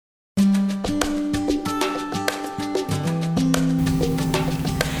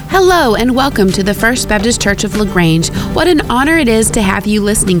Hello and welcome to the First Baptist Church of LaGrange. What an honor it is to have you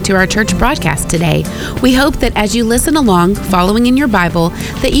listening to our church broadcast today. We hope that as you listen along, following in your Bible,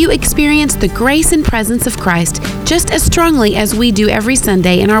 that you experience the grace and presence of Christ just as strongly as we do every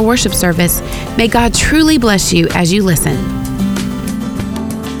Sunday in our worship service. May God truly bless you as you listen.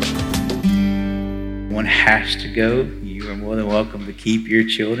 One has to go. You are more than welcome to keep your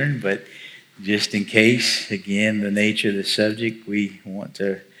children, but just in case, again, the nature of the subject, we want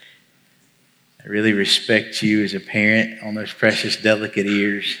to really respect you as a parent on those precious, delicate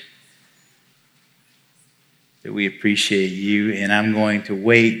ears. That we appreciate you, and I'm going to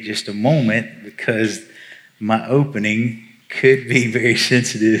wait just a moment because my opening could be very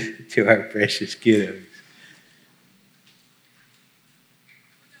sensitive to our precious kiddos.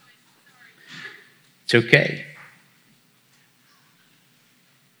 It's okay.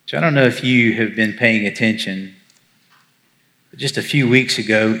 So I don't know if you have been paying attention, but just a few weeks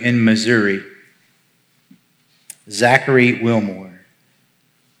ago in Missouri, Zachary Wilmore,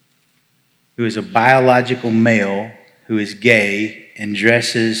 who is a biological male who is gay and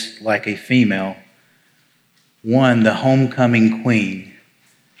dresses like a female, won the homecoming queen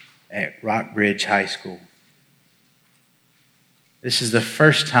at Rockbridge High School. This is the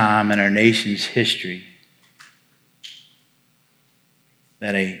first time in our nation's history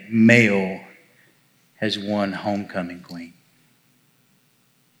that a male has won homecoming queen.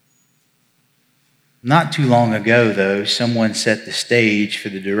 Not too long ago, though, someone set the stage for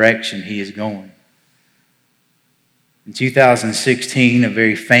the direction he is going. In 2016, a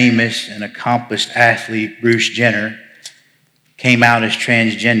very famous and accomplished athlete, Bruce Jenner, came out as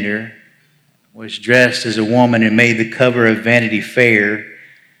transgender, was dressed as a woman and made the cover of Vanity Fair,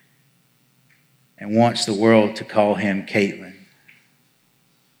 and wants the world to call him Caitlyn.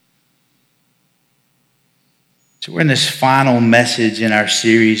 So we're in this final message in our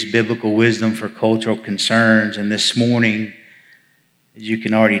series, Biblical Wisdom for Cultural Concerns. And this morning, as you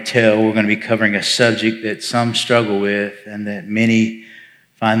can already tell, we're going to be covering a subject that some struggle with and that many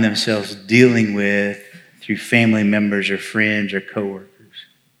find themselves dealing with through family members or friends or coworkers.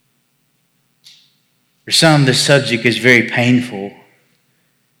 For some, the subject is very painful.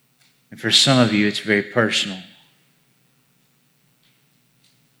 And for some of you, it's very personal.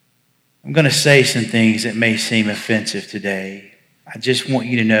 I'm going to say some things that may seem offensive today. I just want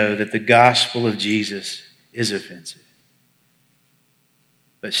you to know that the gospel of Jesus is offensive.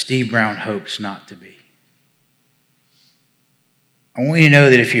 But Steve Brown hopes not to be. I want you to know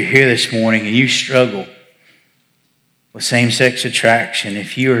that if you're here this morning and you struggle with same-sex attraction,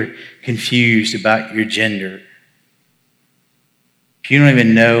 if you're confused about your gender, if you don't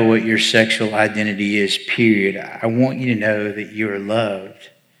even know what your sexual identity is, period, I want you to know that you are loved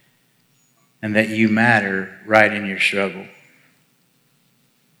and that you matter right in your struggle.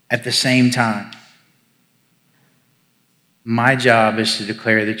 At the same time, my job is to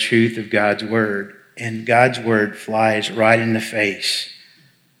declare the truth of God's word, and God's word flies right in the face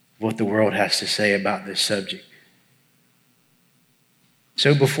of what the world has to say about this subject.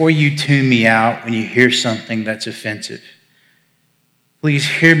 So before you tune me out when you hear something that's offensive, please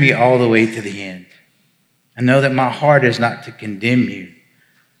hear me all the way to the end. And know that my heart is not to condemn you.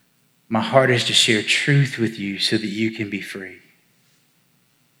 My heart is to share truth with you so that you can be free.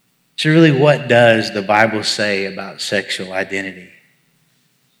 So really, what does the Bible say about sexual identity?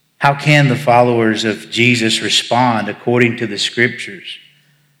 How can the followers of Jesus respond according to the scriptures?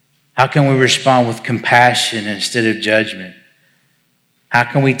 How can we respond with compassion instead of judgment? How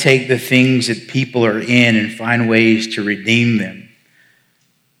can we take the things that people are in and find ways to redeem them?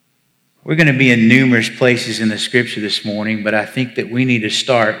 We're going to be in numerous places in the scripture this morning, but I think that we need to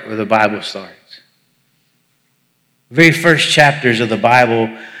start where the Bible starts. The very first chapters of the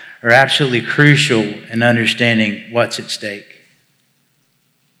Bible are absolutely crucial in understanding what's at stake.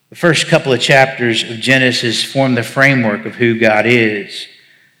 The first couple of chapters of Genesis form the framework of who God is.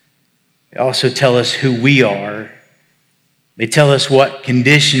 They also tell us who we are. They tell us what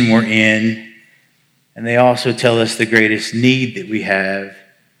condition we're in, and they also tell us the greatest need that we have.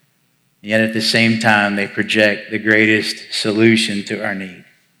 Yet at the same time, they project the greatest solution to our need.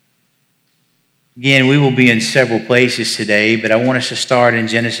 Again, we will be in several places today, but I want us to start in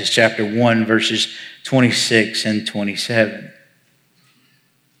Genesis chapter 1, verses 26 and 27.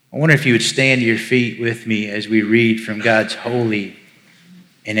 I wonder if you would stand to your feet with me as we read from God's holy,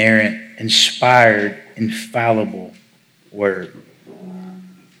 inerrant, inspired, infallible word.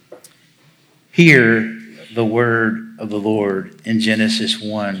 Hear the word of the Lord in Genesis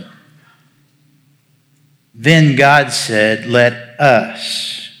 1. Then God said, "Let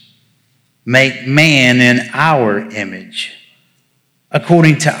us make man in our image,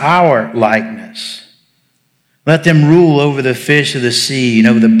 according to our likeness. Let them rule over the fish of the sea and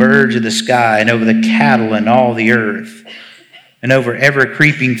over the birds of the sky and over the cattle and all the earth and over every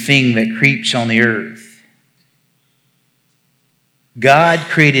creeping thing that creeps on the earth. God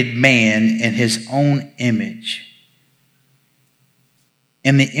created man in his own image.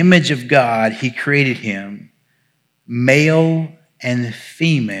 In the image of God, he created him. Male and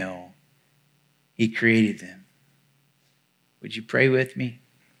female, he created them. Would you pray with me?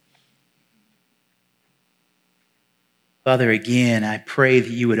 Father, again, I pray that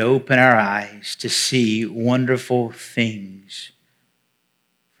you would open our eyes to see wonderful things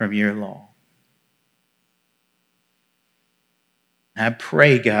from your law. I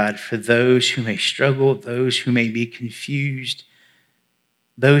pray, God, for those who may struggle, those who may be confused,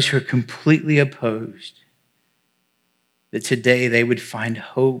 those who are completely opposed, that today they would find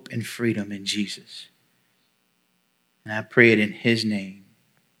hope and freedom in Jesus. And I pray it in his name.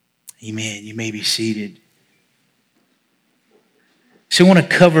 Amen. You may be seated. So I want to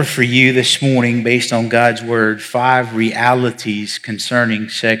cover for you this morning, based on God's word, 5 realities concerning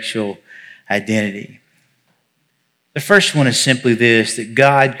sexual identity. The first one is simply this, that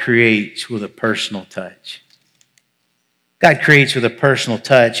God creates with a personal touch. God creates with a personal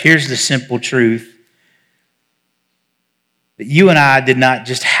touch. Here's the simple truth, that you and I did not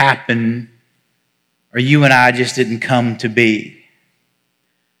just happen, or you and I just didn't come to be.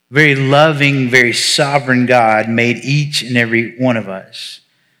 Very loving, very sovereign God made each and every one of us.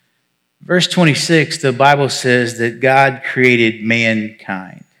 Verse 26, the Bible says that God created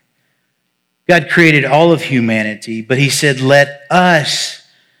mankind. God created all of humanity, but he said, let us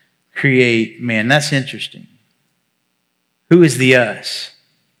create man. That's interesting. Who is the us?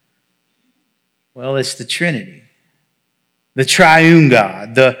 Well, it's the Trinity. The triune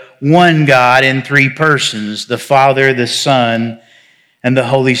God, the one God in 3 persons, the Father, the Son, and the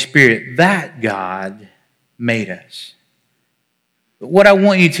Holy Spirit. That God made us. But what I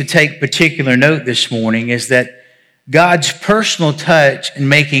want you to take particular note this morning is that God's personal touch in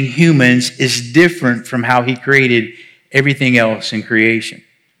making humans is different from how he created everything else in creation.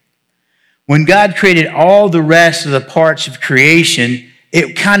 When God created all the rest of the parts of creation,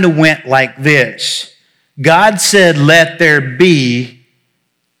 it kind of went like this. God said, let there be,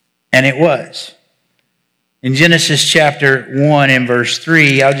 and it was. In Genesis chapter 1 and verse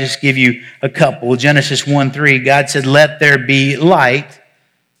 3, I'll just give you a couple. Genesis 1:3, God said, let there be light,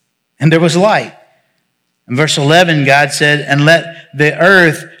 and there was light. In verse 11, God said, and let the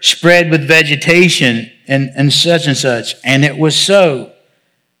earth spread with vegetation and such, and it was so.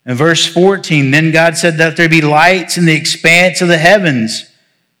 In verse 14, then God said, let there be lights in the expanse of the heavens,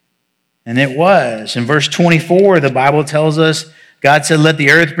 and it was. In verse 24, the Bible tells us, God said, let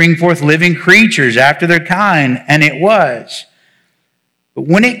the earth bring forth living creatures after their kind, and it was. But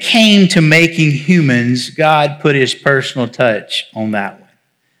when it came to making humans, God put his personal touch on that one.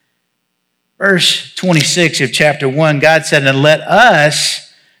 Verse 26 of chapter 1, God said, and let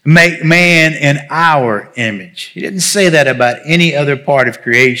us make man in our image. He didn't say that about any other part of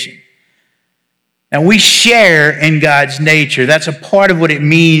creation. Now, we share in God's nature. That's a part of what it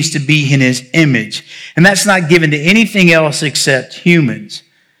means to be in his image. And that's not given to anything else except humans.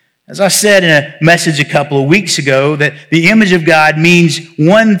 As I said in a message a couple of weeks ago, that the image of God means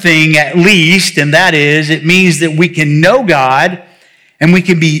one thing at least, and that is, it means that we can know God and we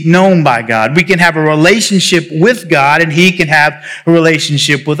can be known by God. We can have a relationship with God and he can have a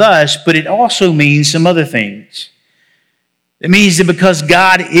relationship with us, but it also means some other things. It means that because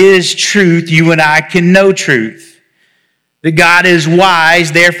God is truth, you and I can know truth. That God is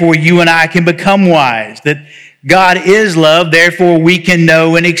wise, therefore you and I can become wise. That God is love, therefore we can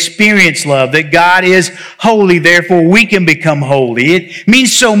know and experience love. That God is holy, therefore we can become holy. It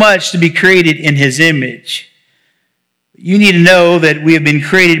means so much to be created in his image. You need to know that we have been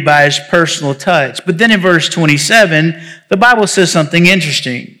created by his personal touch. But then in verse 27, the Bible says something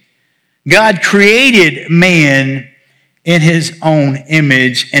interesting. God created man in his own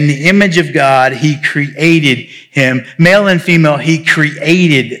image. In the image of God, he created him. Male and female, he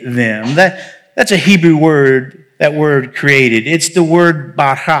created them. That's a Hebrew word, that word created. It's the word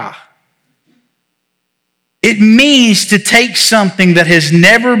bara. It means to take something that has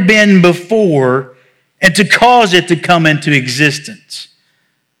never been before and to cause it to come into existence.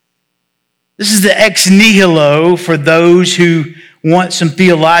 This is the ex nihilo for those who want some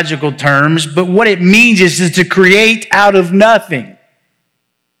theological terms, but what it means is to create out of nothing.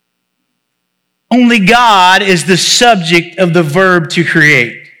 Only God is the subject of the verb to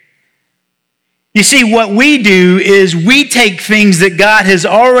create. You see, what we do is we take things that God has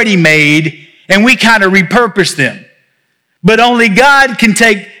already made and we kind of repurpose them. But only God can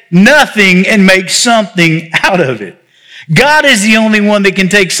take nothing and make something out of it. God is the only one that can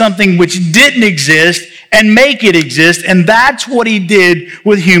take something which didn't exist and make it exist, and that's what he did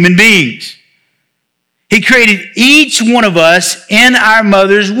with human beings. He created each one of us in our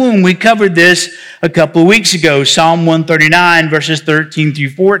mother's womb. We covered this a couple of weeks ago. Psalm 139, verses 13 through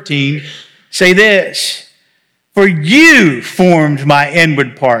 14 say this: "For you formed my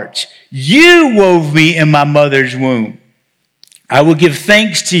inward parts. You wove me in my mother's womb. I will give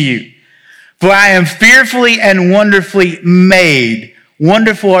thanks to you, for I am fearfully and wonderfully made.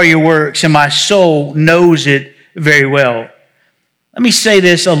 Wonderful are your works, and my soul knows it very well." Let me say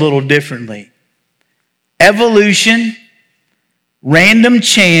this a little differently. Evolution, random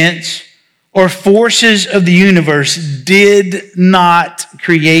chance, or forces of the universe did not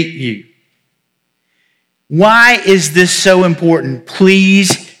create you. Why is this so important?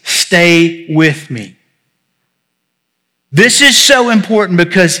 Please stay with me. This is so important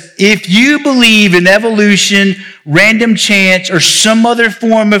because if you believe in evolution, random chance, or some other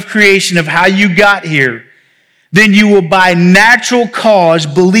form of creation of how you got here, then you will by natural cause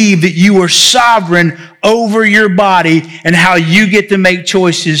believe that you are sovereign over your body and how you get to make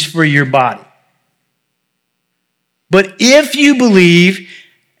choices for your body. But if you believe,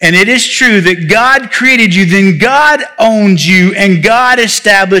 and it is true, that God created you, then God owns you and God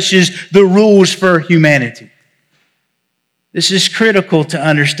establishes the rules for humanity. This is critical to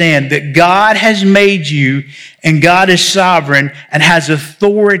understand, that God has made you and God is sovereign and has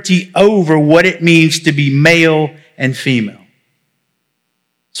authority over what it means to be male and female.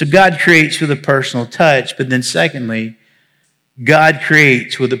 So God creates with a personal touch, but then secondly, God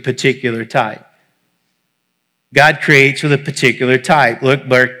creates with a particular type. God creates with a particular type. Look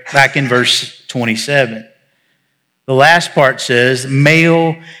back in verse 27. The last part says,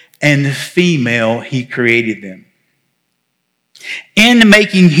 male and female, he created them. In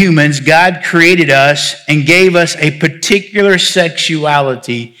making humans, God created us and gave us a particular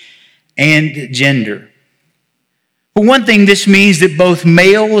sexuality and gender. For one thing, this means that both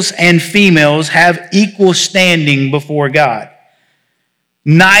males and females have equal standing before God.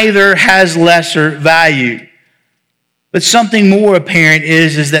 Neither has lesser value. But something more apparent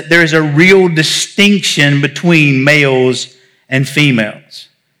is that there is a real distinction between males and females.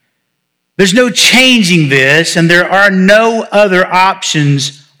 There's no changing this, and there are no other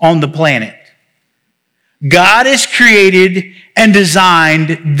options on the planet. God has created and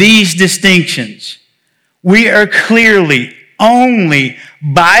designed these distinctions. We are clearly only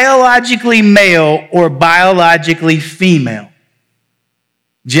biologically male or biologically female.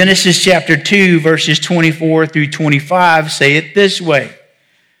 Genesis chapter 2, verses 24 through 25 say it this way: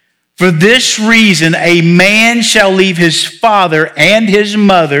 "For this reason a man shall leave his father and his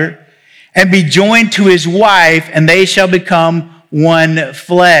mother and be joined to his wife, and they shall become one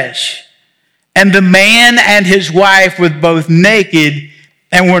flesh. And the man and his wife were both naked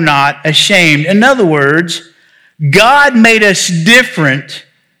and were not ashamed." In other words, God made us different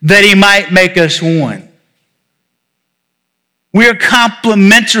that he might make us one. We are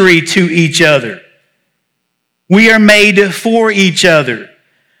complementary to each other. We are made for each other.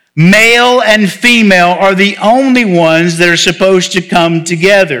 Male and female are the only ones that are supposed to come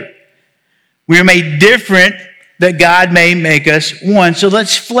together. We are made different that God may make us one. So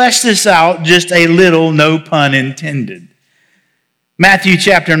let's flesh this out just a little, no pun intended. Matthew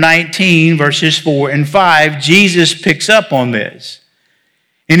chapter 19, verses 4 and 5, Jesus picks up on this.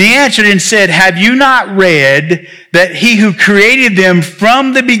 And he answered and said, "Have you not read that he who created them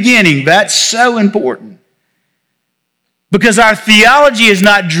from the beginning?" That's so important. Because our theology is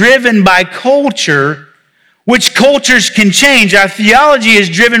not driven by culture, which cultures can change. Our theology is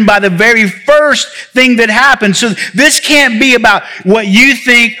driven by the very first thing that happened. So this can't be about what you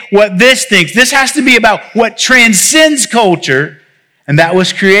think, what this thinks. This has to be about what transcends culture, and that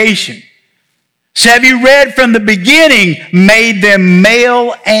was creation. So have you read from the beginning, made them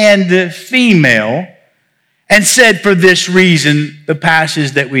male and female, and said for this reason, the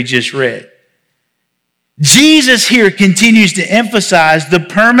passage that we just read. Jesus here continues to emphasize the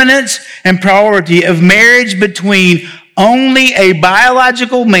permanence and priority of marriage between only a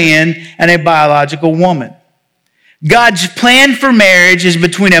biological man and a biological woman. God's plan for marriage is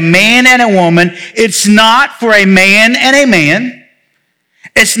between a man and a woman. It's not for a man and a man.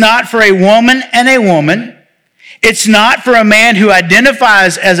 It's not for a woman and a woman. It's not for a man who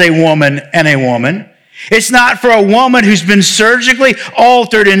identifies as a woman and a woman. It's not for a woman who's been surgically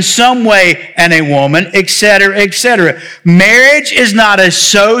altered in some way and a woman, etc., etc. Marriage is not a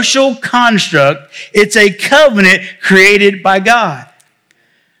social construct. It's a covenant created by God.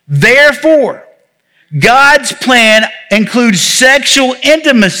 Therefore, God's plan includes sexual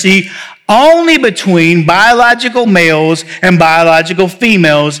intimacy only between biological males and biological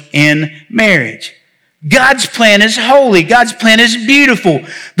females in marriage. God's plan is holy. God's plan is beautiful.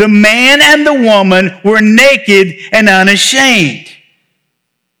 The man and the woman were naked and unashamed.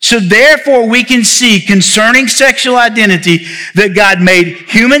 So therefore, we can see concerning sexual identity that God made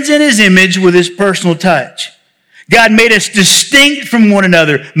humans in his image with his personal touch. God made us distinct from one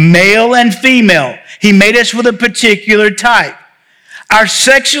another, male and female. He made us with a particular type. Our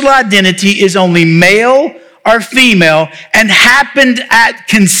sexual identity is only male or female and happened at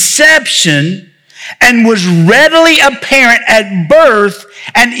conception and was readily apparent at birth.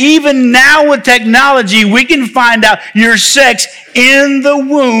 And even now with technology, we can find out your sex in the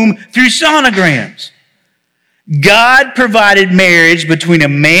womb through sonograms. God provided marriage between a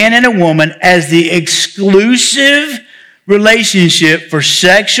man and a woman as the exclusive relationship for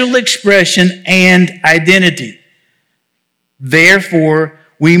sexual expression and identity. Therefore,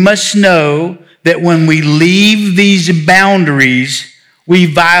 we must know that when we leave these boundaries, we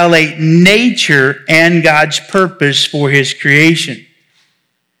violate nature and God's purpose for his creation.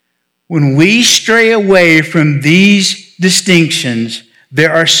 When we stray away from these distinctions,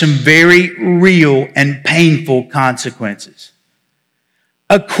 there are some very real and painful consequences.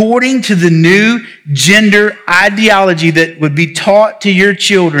 According to the new gender ideology that would be taught to your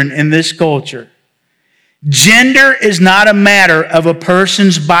children in this culture, gender is not a matter of a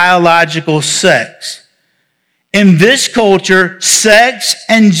person's biological sex. In this culture, sex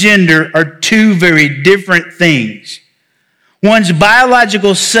and gender are two very different things. One's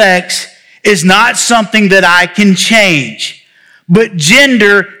biological sex is not something that I can change, but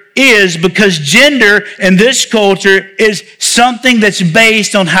gender is, because gender in this culture is something that's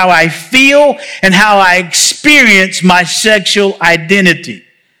based on how I feel and how I experience my sexual identity.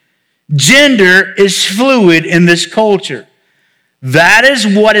 Gender is fluid in this culture. That is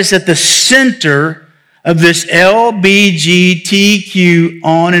what is at the center of this LBGTQ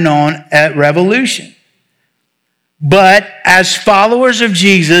on and on at revolution. But as followers of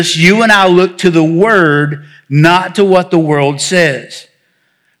Jesus, you and I look to the Word, not to what the world says.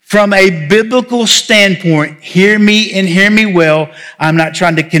 From a biblical standpoint, hear me and hear me well. I'm not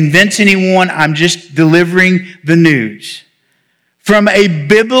trying to convince anyone. I'm just delivering the news. From a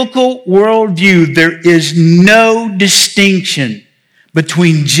biblical worldview, there is no distinction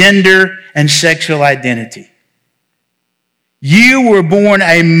between gender and sexual identity. You were born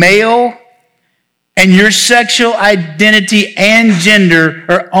a male, and your sexual identity and gender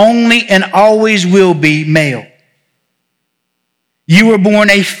are only and always will be male. You were born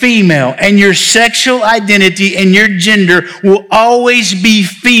a female, and your sexual identity and your gender will always be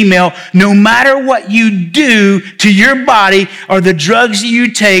female, no matter what you do to your body or the drugs that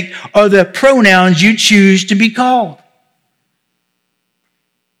you take or the pronouns you choose to be called.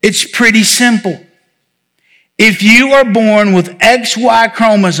 It's pretty simple. If you are born with XY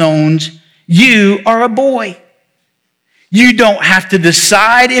chromosomes, you are a boy. You don't have to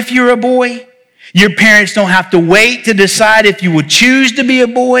decide if you're a boy. Your parents don't have to wait to decide if you would choose to be a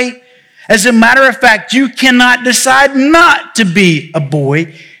boy. As a matter of fact, you cannot decide not to be a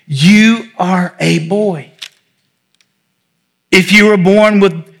boy. You are a boy. If you were born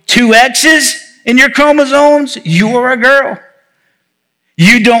with 2 X's in your chromosomes, you are a girl.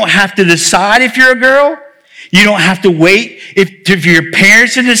 You don't have to decide if you're a girl. You don't have to wait if your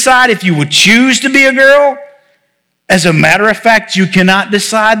parents to decide if you would choose to be a girl. As a matter of fact, you cannot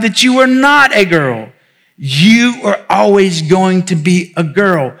decide that you are not a girl. You are always going to be a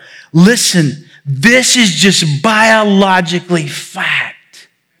girl. Listen, this is just biologically fact.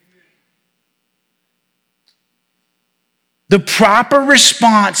 The proper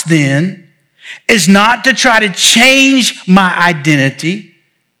response then is not to try to change my identity,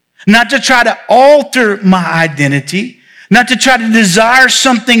 not to try to alter my identity, not to try to desire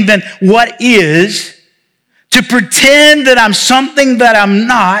something than what is, to pretend that I'm something that I'm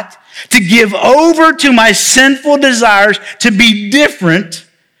not, to give over to my sinful desires to be different.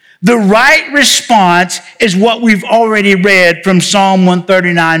 The right response is what we've already read from Psalm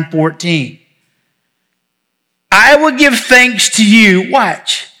 139:14. I will give thanks to you,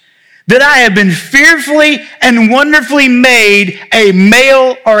 watch, that I have been fearfully and wonderfully made a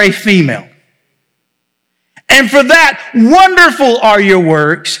male or a female. And for that, wonderful are your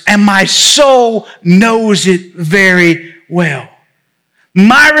works, and my soul knows it very well.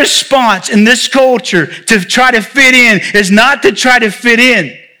 My response in this culture to try to fit in is not to try to fit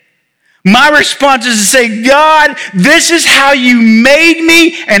in. My response is to say, God, this is how you made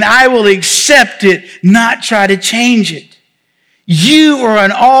me, and I will accept it, not try to change it. You are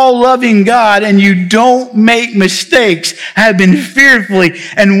an all-loving God, and you don't make mistakes, have been fearfully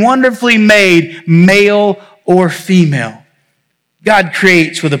and wonderfully made, male or female. God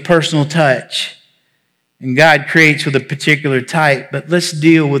creates with a personal touch, and God creates with a particular type, but let's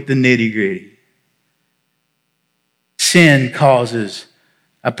deal with the nitty-gritty. Sin causes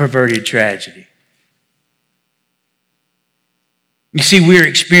a perverted tragedy. You see, we're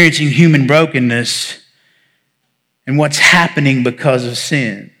experiencing human brokenness and what's happening because of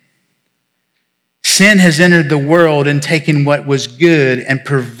sin. Sin has entered the world and taken what was good and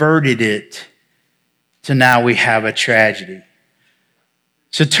perverted it to now we have a tragedy.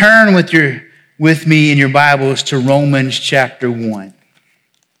 So turn with me in your Bibles to Romans chapter 1.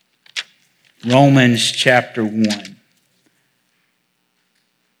 Romans chapter 1.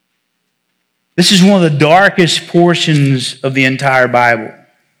 This is one of the darkest portions of the entire Bible.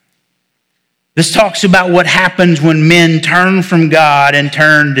 This talks about what happens when men turn from God and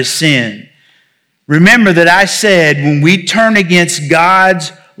turn to sin. Remember that I said when we turn against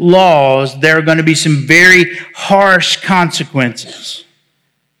God's laws, there are going to be some very harsh consequences.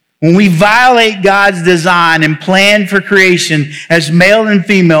 When we violate God's design and plan for creation as male and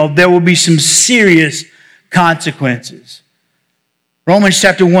female, there will be some serious consequences. Romans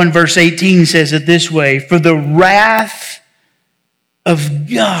chapter 1 verse 18 says it this way, "For the wrath of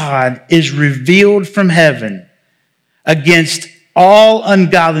God is revealed from heaven against all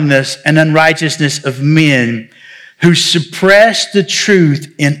ungodliness and unrighteousness of men who suppress the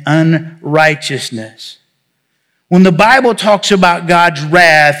truth in unrighteousness." When the Bible talks about God's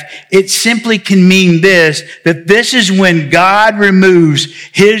wrath, it simply can mean this, that this is when God removes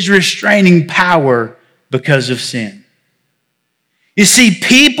his restraining power because of sin. You see,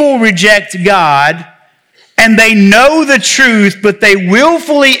 people reject God and they know the truth, but they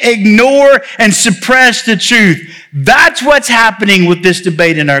willfully ignore and suppress the truth. That's what's happening with this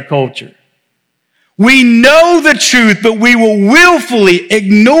debate in our culture. We know the truth, but we will willfully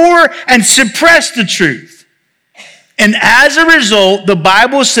ignore and suppress the truth. And as a result, the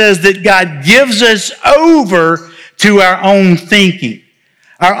Bible says that God gives us over to our own thinking,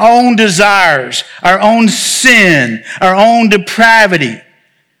 our own desires, our own sin, our own depravity.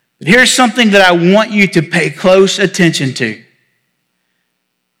 But here's something that I want you to pay close attention to.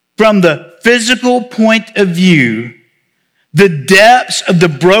 From the physical point of view, the depths of the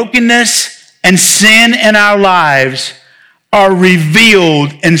brokenness and sin in our lives are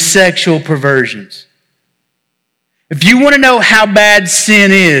revealed in sexual perversions. If you want to know how bad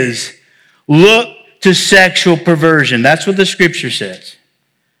sin is, look to sexual perversion. That's what the scripture says.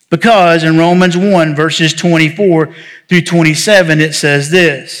 Because in Romans 1, verses 24 through 27, it says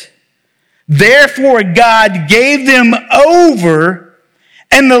this, "Therefore God gave them over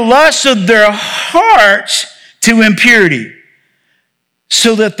in the lust of their hearts to impurity,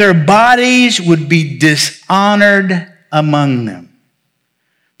 so that their bodies would be dishonored among them.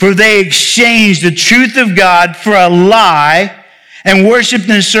 For they exchanged the truth of God for a lie and worshiped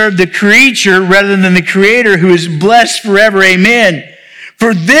and served the creature rather than the Creator, who is blessed forever. Amen.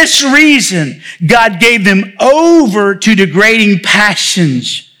 For this reason, God gave them over to degrading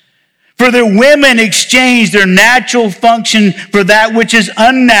passions. For their women exchanged their natural function for that which is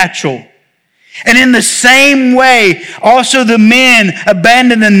unnatural. And in the same way, also the men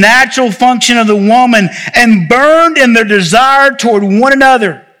abandoned the natural function of the woman and burned in their desire toward one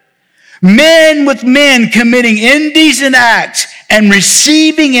another. Men with men committing indecent acts and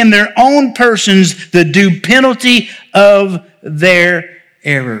receiving in their own persons the due penalty of their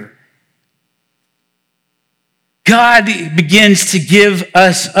error." God begins to give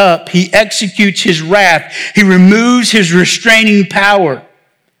us up. He executes his wrath. He removes his restraining power.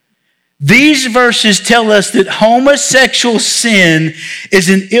 These verses tell us that homosexual sin is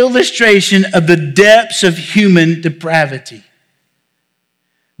an illustration of the depths of human depravity.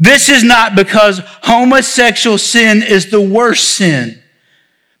 This is not because homosexual sin is the worst sin,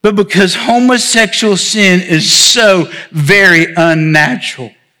 but because homosexual sin is so very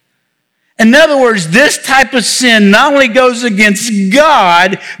unnatural. In other words, this type of sin not only goes against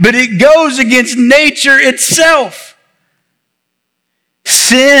God, but it goes against nature itself.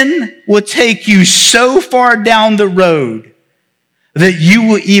 Sin will take you so far down the road that you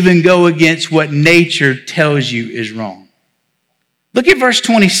will even go against what nature tells you is wrong. Look at verse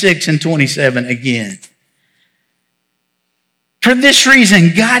 26 and 27 again. For this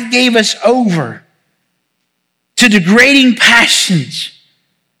reason, God gave us over to degrading passions.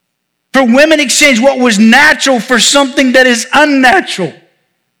 For women exchange what was natural for something that is unnatural.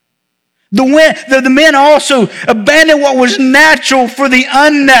 The men also abandoned what was natural for the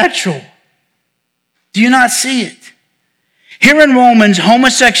unnatural. Do you not see it? Here in Romans,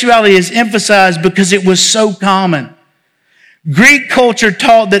 homosexuality is emphasized because it was so common. Greek culture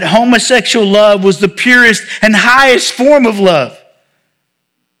taught that homosexual love was the purest and highest form of love.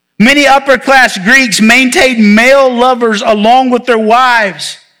 Many upper-class Greeks maintained male lovers along with their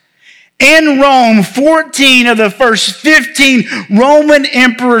wives. In Rome, 14 of the first 15 Roman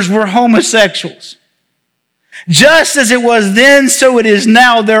emperors were homosexuals. Just as it was then, so it is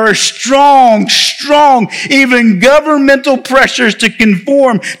now. There are strong, even governmental pressures to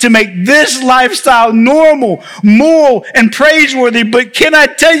conform, to make this lifestyle normal, moral, and praiseworthy. But can I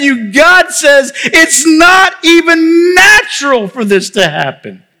tell you, God says it's not even natural for this to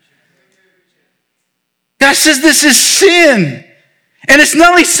happen. God says this is sin. And it's not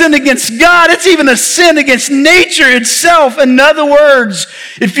only sin against God, it's even a sin against nature itself. In other words,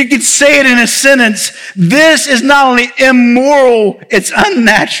 if you could say it in a sentence, this is not only immoral, it's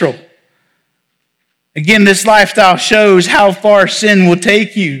unnatural. Again, this lifestyle shows how far sin will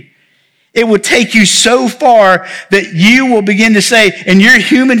take you. It will take you so far that you will begin to say in your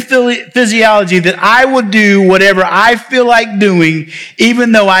human physiology that I will do whatever I feel like doing,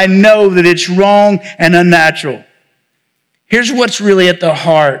 even though I know that it's wrong and unnatural. Here's what's really at the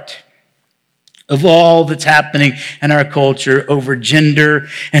heart of all that's happening in our culture over gender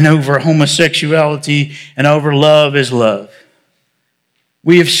and over homosexuality and over love is love.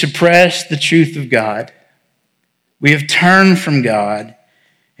 We have suppressed the truth of God. We have turned from God,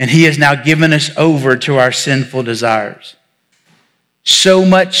 and He has now given us over to our sinful desires. So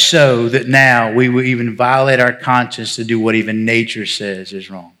much so that now we will even violate our conscience to do what even nature says is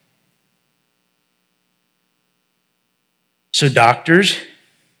wrong. So doctors,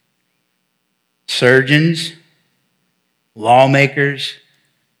 surgeons, lawmakers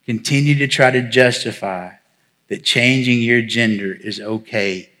continue to try to justify that changing your gender is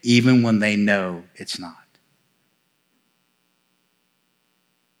okay, even when they know it's not.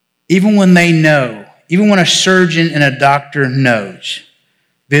 Even when they know, even when a surgeon and a doctor knows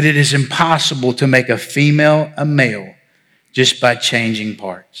that it is impossible to make a female a male just by changing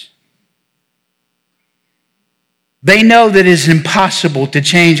parts. They know that it is impossible to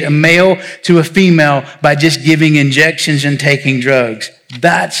change a male to a female by just giving injections and taking drugs.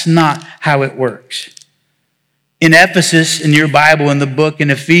 That's not how it works. In Ephesus, in your Bible, in the book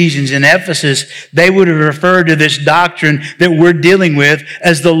in Ephesians, in Ephesus, they would have referred to this doctrine that we're dealing with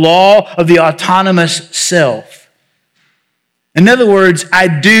as the law of the autonomous self. In other words,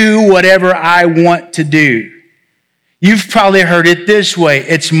 I do whatever I want to do. You've probably heard it this way: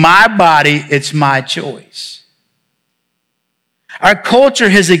 it's my body, it's my choice. Our culture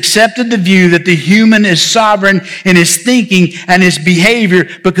has accepted the view that the human is sovereign in his thinking and his behavior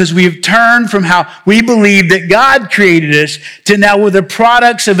because we have turned from how we believe that God created us to now we're the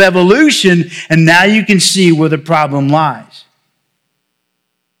products of evolution, and now you can see where the problem lies.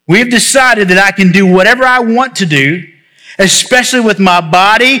 We have decided that I can do whatever I want to do, especially with my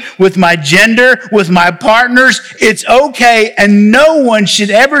body, with my gender, with my partners. It's okay, and no one should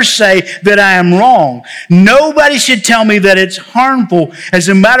ever say that I am wrong. Nobody should tell me that it's harmful. As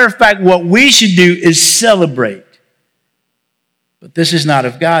a matter of fact, what we should do is celebrate. But this is not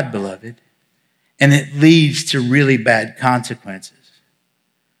of God, beloved, and it leads to really bad consequences.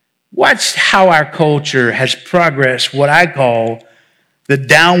 Watch how our culture has progressed what I call the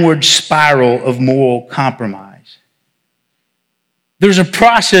downward spiral of moral compromise. There's a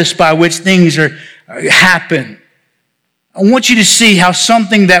process by which things happen. I want you to see how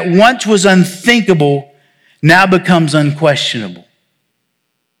something that once was unthinkable now becomes unquestionable.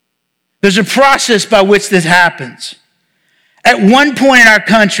 There's a process by which this happens. At one point in our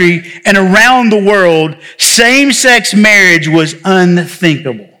country and around the world, same-sex marriage was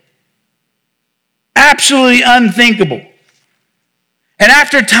unthinkable. Absolutely unthinkable. And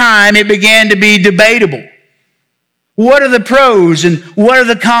after time, it began to be debatable. What are the pros and what are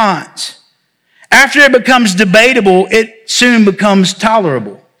the cons? After it becomes debatable, it soon becomes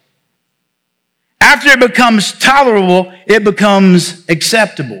tolerable. After it becomes tolerable, it becomes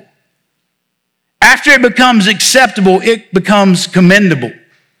acceptable. After it becomes acceptable, it becomes commendable.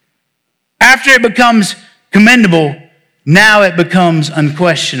 After it becomes commendable, now it becomes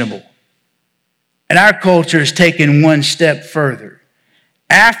unquestionable. And our culture has taken one step further.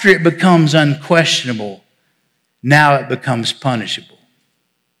 After it becomes unquestionable, now it becomes punishable.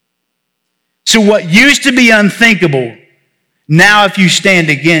 So what used to be unthinkable, now if you stand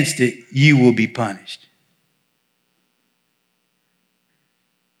against it, you will be punished.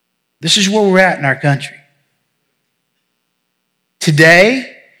 This is where we're at in our country.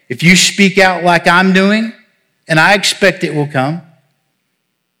 Today, if you speak out like I'm doing, and I expect it will come,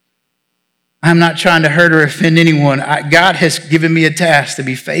 I'm not trying to hurt or offend anyone. God has given me a task to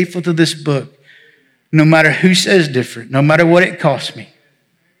be faithful to this book, no matter who says different, no matter what it costs me.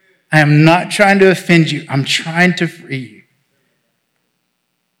 I am not trying to offend you. I'm trying to free you.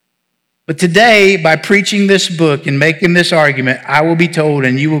 But today, by preaching this book and making this argument, I will be told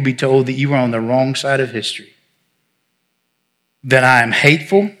and you will be told that you are on the wrong side of history. That I am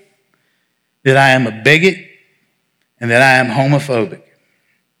hateful, that I am a bigot, and that I am homophobic.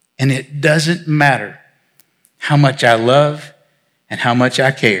 And it doesn't matter how much I love and how much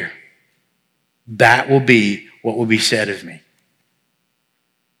I care. That will be what will be said of me.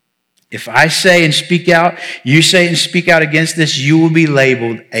 If I say and speak out, you say and speak out against this, you will be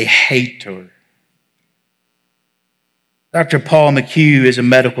labeled a hater. Dr. Paul McHugh is a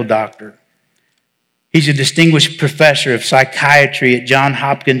medical doctor. He's a distinguished professor of psychiatry at Johns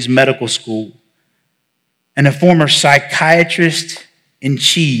Hopkins Medical School and a former psychiatrist in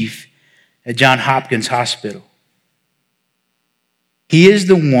chief at Johns Hopkins Hospital. He is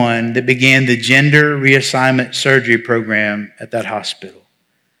the one that began the gender reassignment surgery program at that hospital.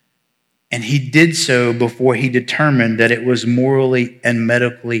 And he did so before he determined that it was morally and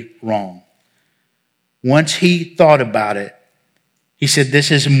medically wrong. Once he thought about it, he said, this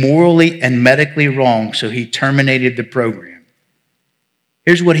is morally and medically wrong, so he terminated the program.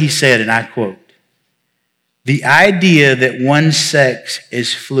 Here's what he said, and I quote, "The idea that one's sex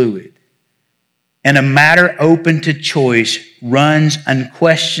is fluid and a matter open to choice runs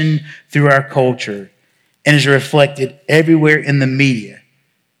unquestioned through our culture and is reflected everywhere in the media,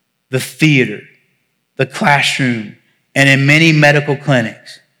 the theater, the classroom, and in many medical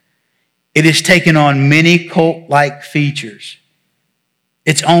clinics. It has taken on many cult-like features,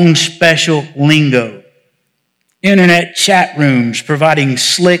 its own special lingo, internet chat rooms providing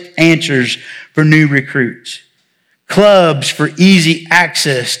slick answers for new recruits, clubs for easy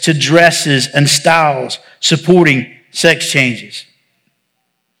access to dresses and styles supporting sex changes."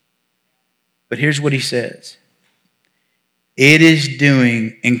 But here's what he says. It is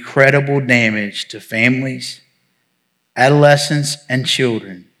doing incredible damage to families, adolescents, and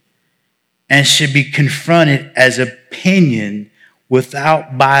children, and should be confronted as opinion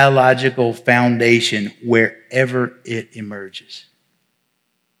without biological foundation wherever it emerges.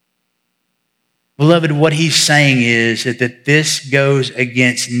 Beloved, what he's saying is that this goes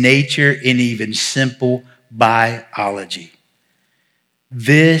against nature and even simple biology.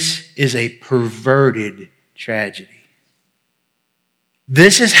 This is a perverted tragedy.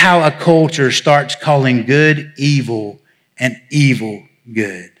 This is how a culture starts calling good evil and evil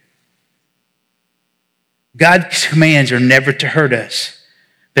good. God's commands are never to hurt us.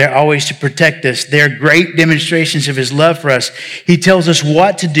 They're always to protect us. They're great demonstrations of his love for us. He tells us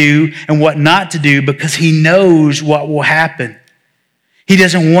what to do and what not to do because he knows what will happen. He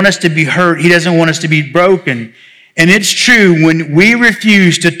doesn't want us to be hurt. He doesn't want us to be broken. And it's true, when we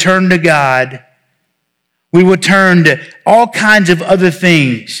refuse to turn to God, we will turn to all kinds of other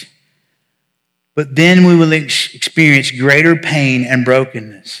things. But then we will experience greater pain and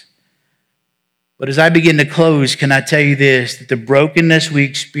brokenness. But as I begin to close, can I tell you this, that the brokenness we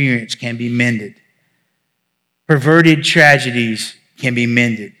experience can be mended. Perverted tragedies can be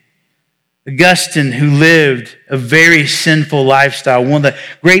mended. Augustine, who lived a very sinful lifestyle, one of the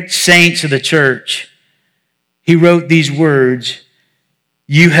great saints of the church, he wrote these words,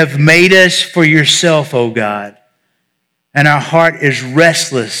 "You have made us for yourself, O God, and our heart is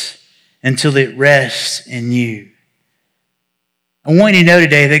restless until it rests in you." I want you to know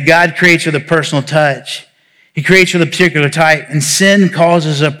today that God creates with a personal touch. He creates with a particular type, and sin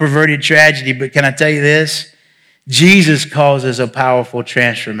causes a perverted tragedy. But can I tell you this? Jesus causes a powerful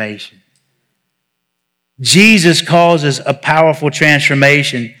transformation. Jesus causes a powerful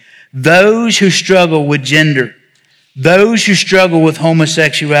transformation. Those who struggle with gender, those who struggle with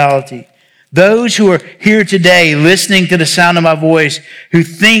homosexuality, those who are here today listening to the sound of my voice, who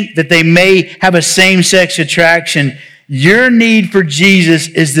think that they may have a same-sex attraction, your need for Jesus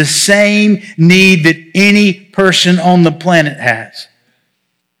is the same need that any person on the planet has.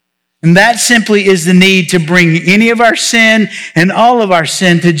 And that simply is the need to bring any of our sin and all of our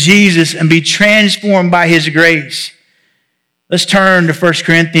sin to Jesus and be transformed by his grace. Let's turn to 1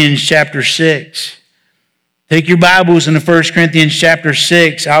 Corinthians chapter 6. Take your Bibles into 1 Corinthians chapter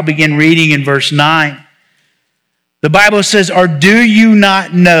 6. I'll begin reading in verse 9. The Bible says, "Or do you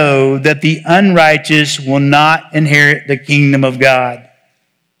not know that the unrighteous will not inherit the kingdom of God?"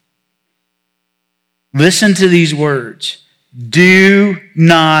 Listen to these words. Do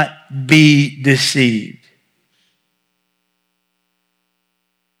not be deceived.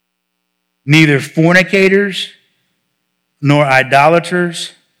 Neither fornicators, nor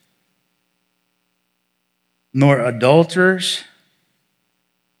idolaters, nor adulterers,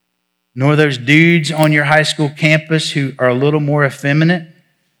 nor those dudes on your high school campus who are a little more effeminate,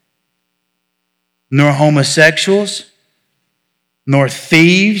 nor homosexuals, nor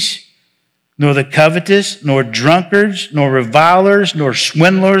thieves, nor the covetous, nor drunkards, nor revilers, nor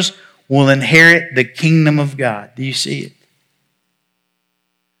swindlers will inherit the kingdom of God. Do you see it?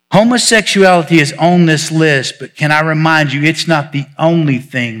 Homosexuality is on this list, but can I remind you, it's not the only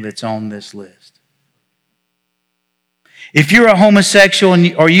thing that's on this list. If you're a homosexual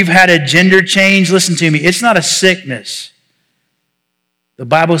or you've had a gender change, listen to me, it's not a sickness. The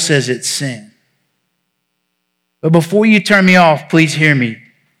Bible says it's sin. But before you turn me off, please hear me.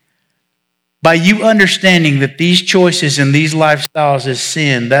 By you understanding that these choices and these lifestyles is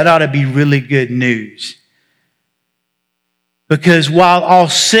sin, that ought to be really good news. Because while all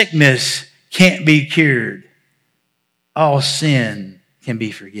sickness can't be cured, all sin can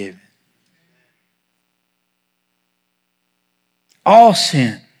be forgiven. All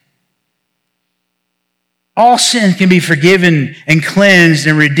sin. All sin can be forgiven and cleansed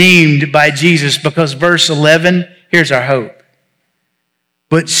and redeemed by Jesus, because verse 11, here's our hope.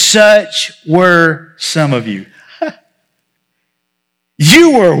 But such were some of you.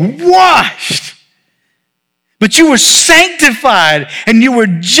 You were washed, but you were sanctified and you were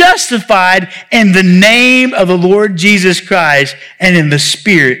justified in the name of the Lord Jesus Christ and in the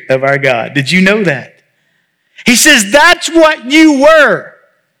Spirit of our God. Did you know that? He says that's what you were.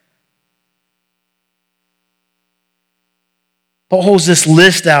 Paul holds this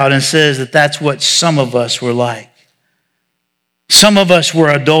list out and says that that's what some of us were like. Some of us were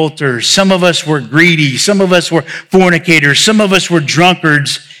adulterers. Some of us were greedy. Some of us were fornicators. Some of us were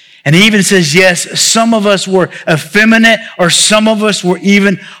drunkards. And he even says, yes, some of us were effeminate, or some of us were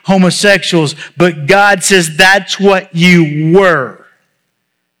even homosexuals. But God says that's what you were.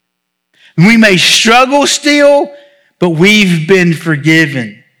 We may struggle still, but we've been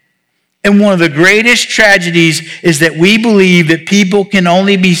forgiven. And one of the greatest tragedies is that we believe that people can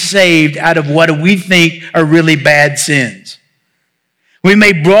only be saved out of what we think are really bad sins. We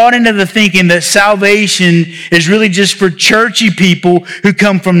may broaden into the thinking that salvation is really just for churchy people who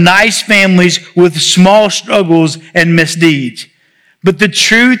come from nice families with small struggles and misdeeds. But the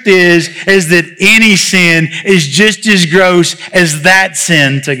truth is that any sin is just as gross as that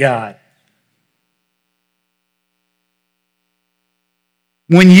sin to God.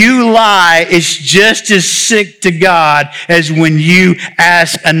 When you lie, it's just as sick to God as when you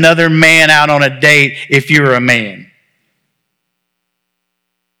ask another man out on a date if you're a man.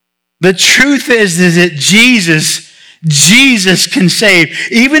 The truth is that Jesus can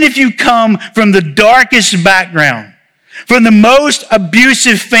save. Even if you come from the darkest background, from the most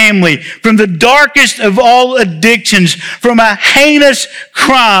abusive family, from the darkest of all addictions, from a heinous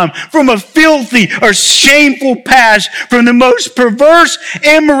crime, from a filthy or shameful past, from the most perverse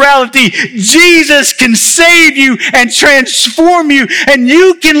immorality, Jesus can save you and transform you, and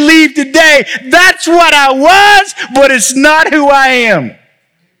you can leave today. That's what I was, but it's not who I am.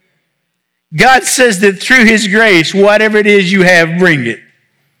 God says that through His grace, whatever it is you have, bring it.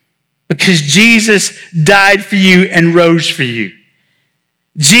 Because Jesus died for you and rose for you.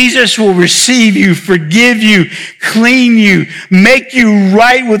 Jesus will receive you, forgive you, clean you, make you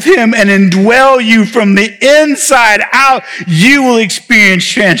right with Him, and indwell you from the inside out. You will experience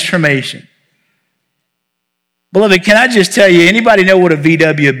transformation. Beloved, can I just tell you, anybody know what a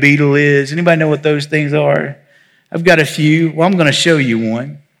VW Beetle is? Anybody know what those things are? I've got a few. Well, I'm going to show you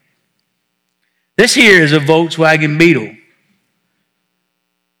one. This here is a Volkswagen Beetle.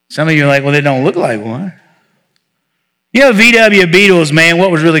 Some of you are like, well, they don't look like one. You know, VW Beetles, man,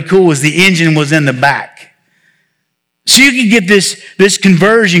 what was really cool was the engine was in the back. So you could get this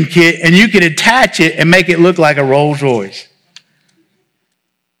conversion kit and you could attach it and make it look like a Rolls Royce.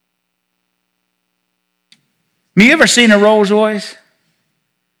 Have you ever seen a Rolls Royce?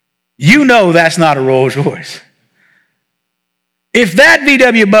 You know that's not a Rolls Royce. If that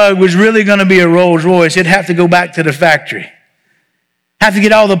VW Bug was really going to be a Rolls Royce, it'd have to go back to the factory. Have to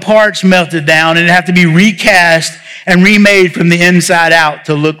get all the parts melted down, and it'd have to be recast and remade from the inside out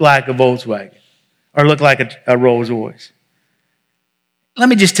to look like a Volkswagen or look like a Rolls Royce. Let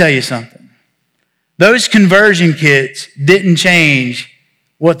me just tell you something. Those conversion kits didn't change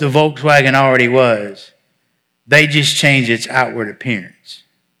what the Volkswagen already was. They just changed its outward appearance.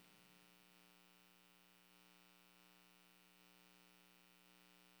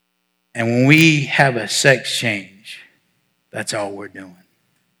 And when we have a sex change, that's all we're doing.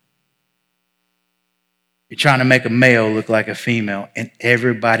 You're trying to make a male look like a female, and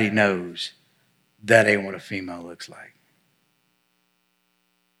everybody knows that ain't what a female looks like.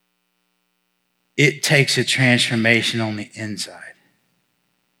 it takes a transformation on the inside.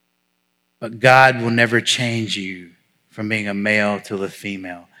 But God will never change you from being a male to a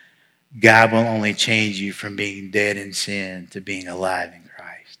female. God will only change you from being dead in sin to being alive in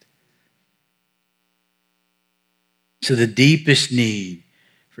Christ. So the deepest need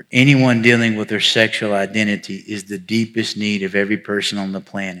for anyone dealing with their sexual identity is the deepest need of every person on the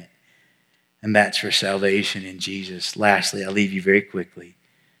planet. And that's for salvation in Jesus. Lastly, I'll leave you very quickly.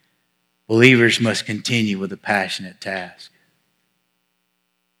 Believers must continue with a passionate task.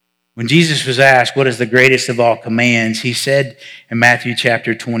 When Jesus was asked, what is the greatest of all commands? He said in Matthew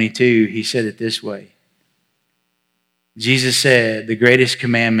chapter 22, he said it this way. Jesus said, the greatest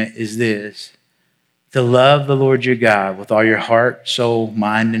commandment is this, to love the Lord your God with all your heart, soul,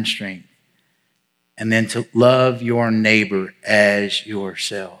 mind, and strength, and then to love your neighbor as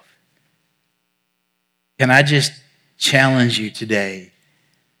yourself. Can I just challenge you today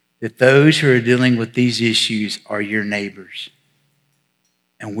that those who are dealing with these issues are your neighbors?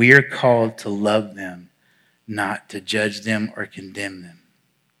 And we are called to love them, not to judge them or condemn them.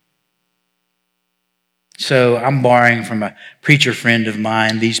 So I'm borrowing from a preacher friend of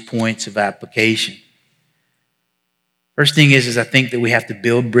mine these points of application. First thing is I think that we have to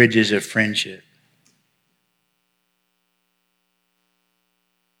build bridges of friendship.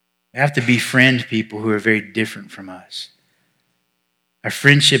 We have to befriend people who are very different from us. Our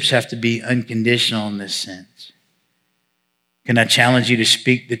friendships have to be unconditional in this sense. Can I challenge you to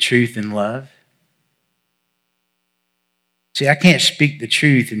speak the truth in love? See, I can't speak the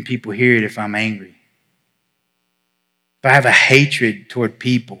truth and people hear it if I'm angry. If I have a hatred toward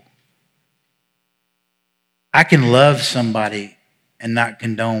people, I can love somebody and not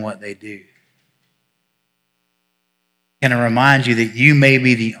condone what they do. Can I remind you that you may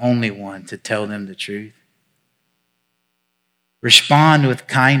be the only one to tell them the truth? Respond with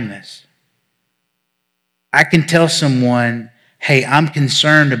kindness. I can tell someone, hey, I'm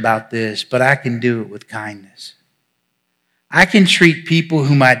concerned about this, but I can do it with kindness. I can treat people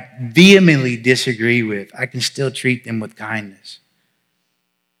whom I vehemently disagree with, I can still treat them with kindness.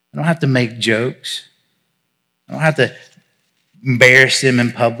 I don't have to make jokes. I don't have to embarrass them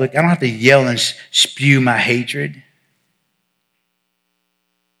in public. I don't have to yell and spew my hatred.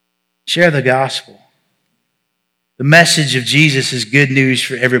 Share the gospel. The message of Jesus is good news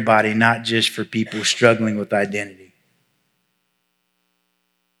for everybody, not just for people struggling with identity.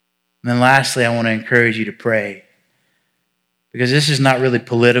 And then lastly, I want to encourage you to pray. Because this is not really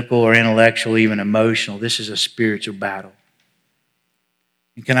political or intellectual, even emotional. This is a spiritual battle.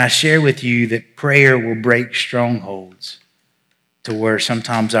 And can I share with you that prayer will break strongholds to where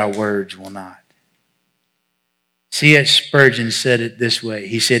sometimes our words will not? C.S. Spurgeon said it this way.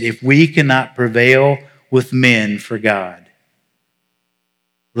 He said, if we cannot prevail with men for God,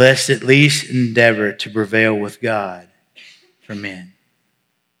 let's at least endeavor to prevail with God for men.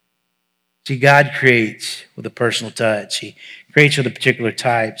 See, God creates with a personal touch. He creates with a particular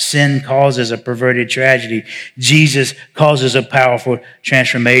type. Sin causes a perverted tragedy. Jesus causes a powerful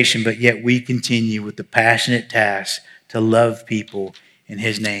transformation, but yet we continue with the passionate task to love people in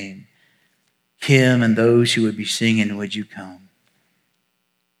His name. Kim and those who would be singing, would you come?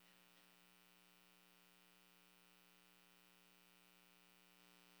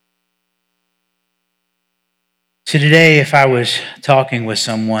 So today, if I was talking with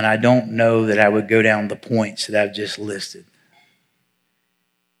someone, I don't know that I would go down the points that I've just listed.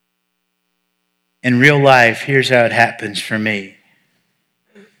 In real life, here's how it happens for me.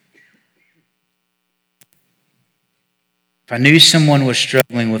 If I knew someone was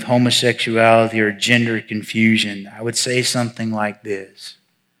struggling with homosexuality or gender confusion, I would say something like this.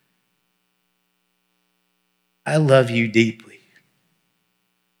 I love you deeply.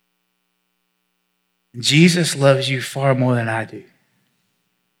 Jesus loves you far more than I do.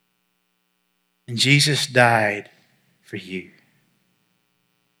 And Jesus died for you.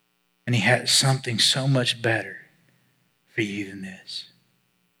 And He has something so much better for you than this.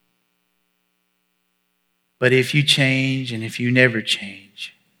 But if you change and if you never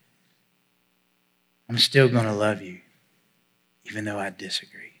change, I'm still going to love you, even though I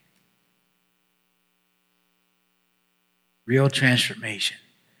disagree. Real transformation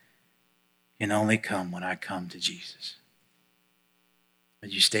can only come when I come to Jesus.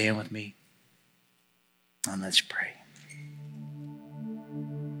 Would you stand with me? And let's pray.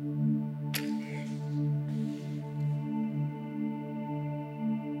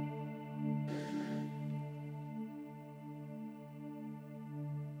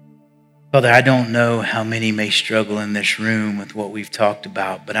 Father, I don't know how many may struggle in this room with what we've talked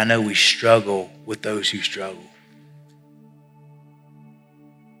about, but I know we struggle with those who struggle.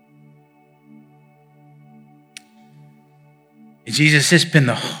 Jesus, it's been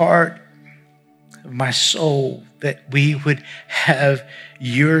the heart of my soul that we would have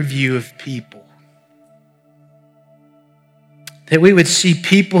your view of people. That we would see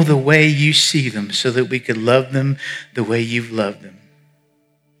people the way you see them so that we could love them the way you've loved them.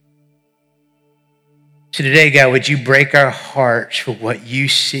 So today, God, would you break our hearts for what you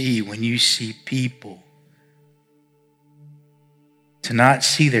see when you see people? To not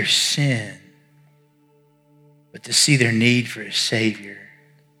see their sin, but to see their need for a Savior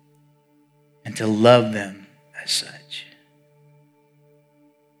and to love them as such.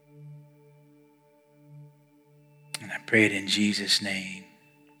 And I pray it in Jesus' name.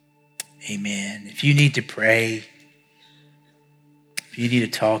 Amen. If you need to pray, if you need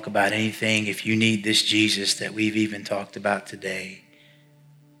to talk about anything, if you need this Jesus that we've even talked about today,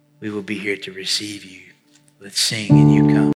 we will be here to receive you. Let's sing and you come.